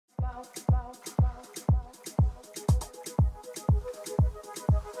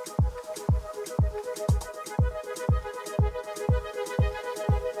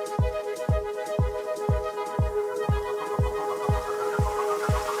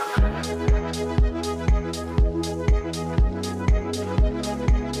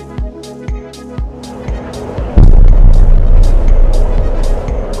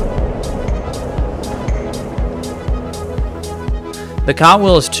The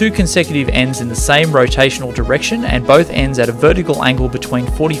cartwheel has two consecutive ends in the same rotational direction and both ends at a vertical angle between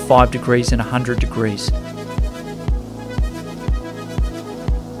 45 degrees and 100 degrees.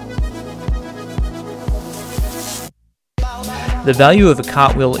 The value of a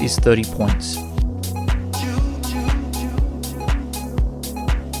cartwheel is 30 points.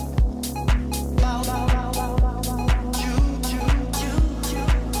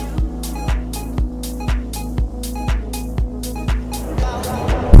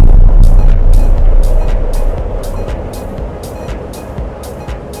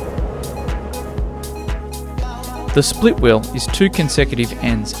 The split wheel is two consecutive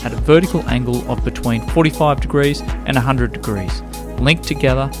ends at a vertical angle of between 45 degrees and 100 degrees, linked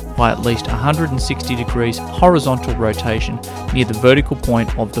together by at least 160 degrees horizontal rotation near the vertical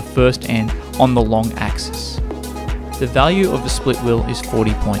point of the first end on the long axis. The value of the split wheel is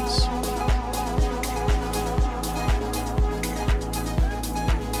 40 points.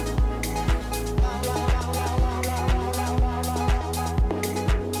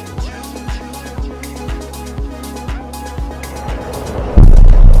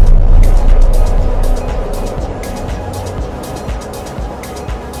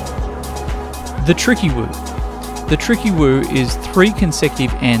 The tricky woo. The tricky woo is three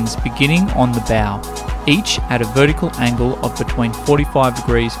consecutive ends beginning on the bow, each at a vertical angle of between 45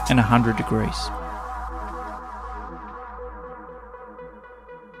 degrees and 100 degrees.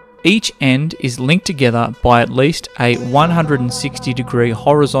 Each end is linked together by at least a 160 degree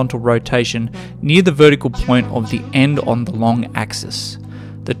horizontal rotation near the vertical point of the end on the long axis.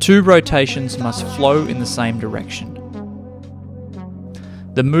 The two rotations must flow in the same direction.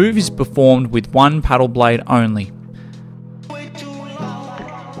 The move is performed with one paddle blade only.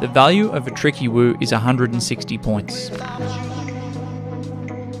 The value of a tricky woo is 160 points.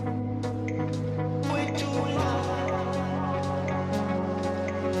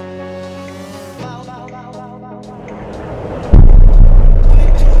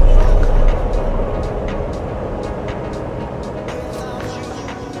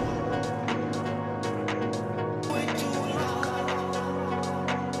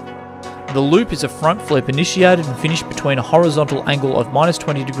 The loop is a front flip initiated and finished between a horizontal angle of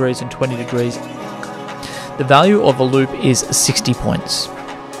 -20 degrees and 20 degrees. The value of a loop is 60 points.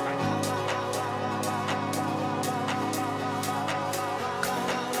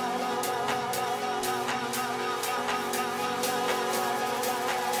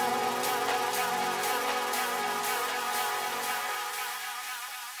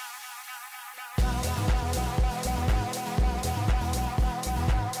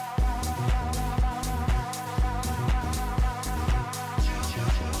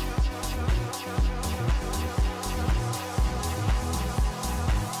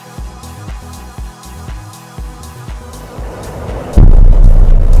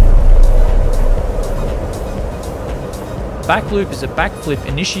 Back loop is a back flip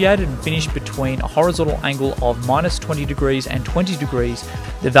initiated and finished between a horizontal angle of -20 degrees and 20 degrees.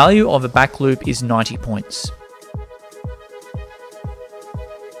 The value of a back loop is 90 points.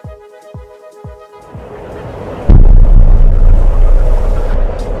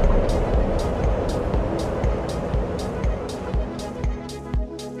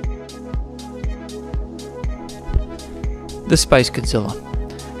 The Space Godzilla.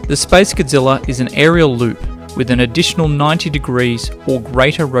 The Space Godzilla is an aerial loop with an additional 90 degrees or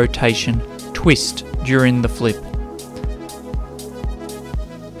greater rotation twist during the flip.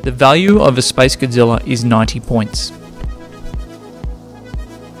 The value of a Space Godzilla is 90 points.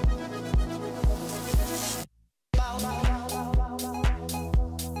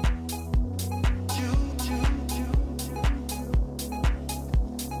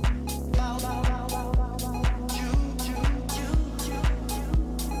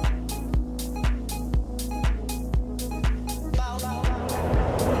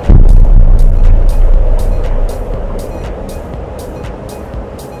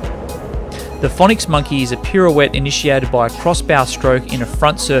 The Phonics Monkey is a pirouette initiated by a crossbow stroke in a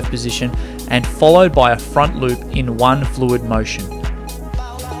front surf position and followed by a front loop in one fluid motion.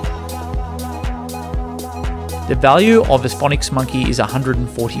 The value of a Phonics Monkey is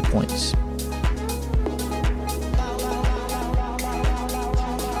 140 points.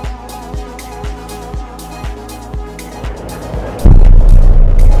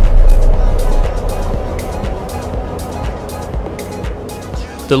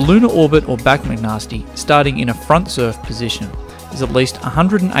 The lunar orbit or back McNasty, starting in a front surf position, is at least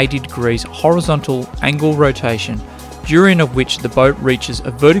 180 degrees horizontal angle rotation, during of which the boat reaches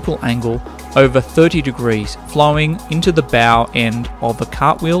a vertical angle over 30 degrees, flowing into the bow end of a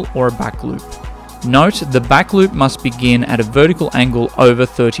cartwheel or a back loop. Note the back loop must begin at a vertical angle over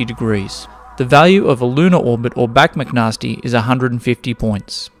 30 degrees. The value of a lunar orbit or back McNasty is 150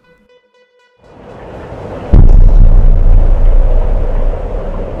 points.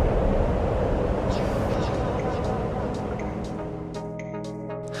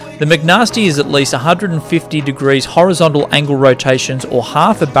 The McNasty is at least 150 degrees horizontal angle rotations or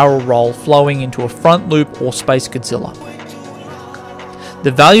half a barrel roll flowing into a front loop or Space Godzilla. The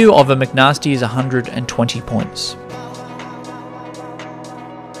value of a McNasty is 120 points.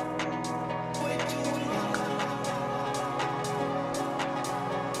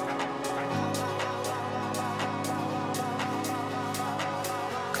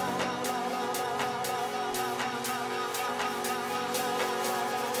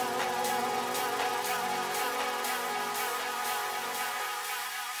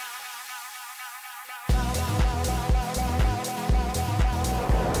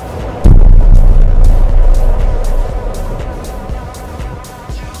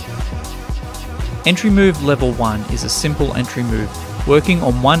 Entry move level 1 is a simple entry move, working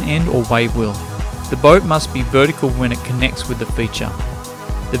on one end or wave wheel. The boat must be vertical when it connects with the feature.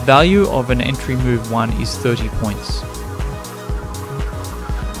 The value of an entry move 1 is 30 points.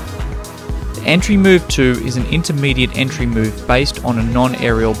 The entry move 2 is an intermediate entry move based on a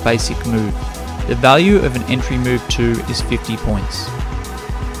non-aerial basic move. The value of an entry move 2 is 50 points.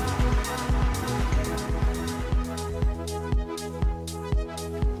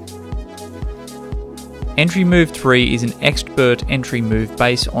 Entry move 3 is an expert entry move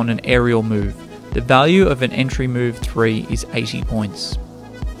based on an aerial move. The value of an entry move 3 is 80 points.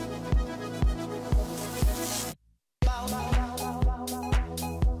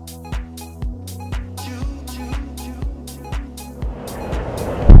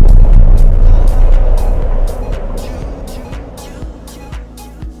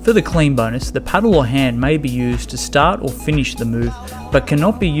 For the clean bonus, the paddle or hand may be used to start or finish the move, but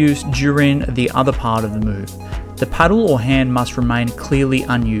cannot be used during the other part of the move. The paddle or hand must remain clearly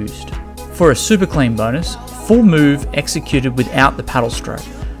unused. For a super clean bonus, full move executed without the paddle stroke.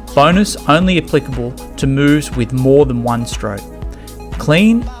 Bonus only applicable to moves with more than one stroke.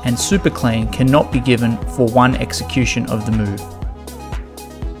 Clean and super clean cannot be given for one execution of the move.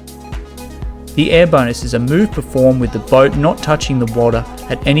 The air bonus is a move performed with the boat not touching the water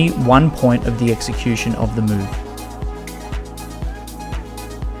at any one point of the execution of the move.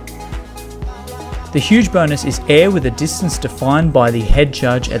 The huge bonus is air with a distance defined by the head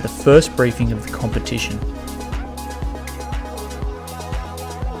judge at the first briefing of the competition.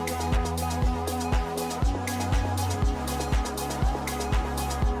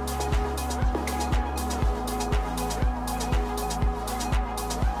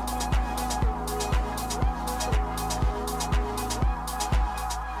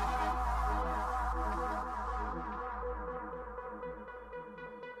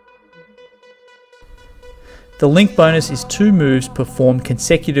 The link bonus is two moves performed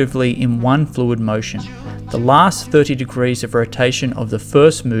consecutively in one fluid motion. The last 30 degrees of rotation of the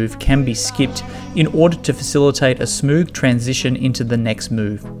first move can be skipped in order to facilitate a smooth transition into the next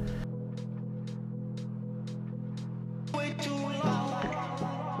move.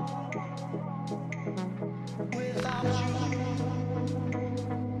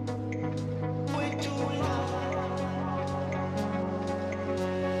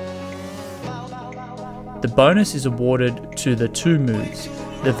 The bonus is awarded to the two moves,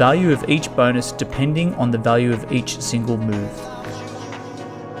 the value of each bonus depending on the value of each single move.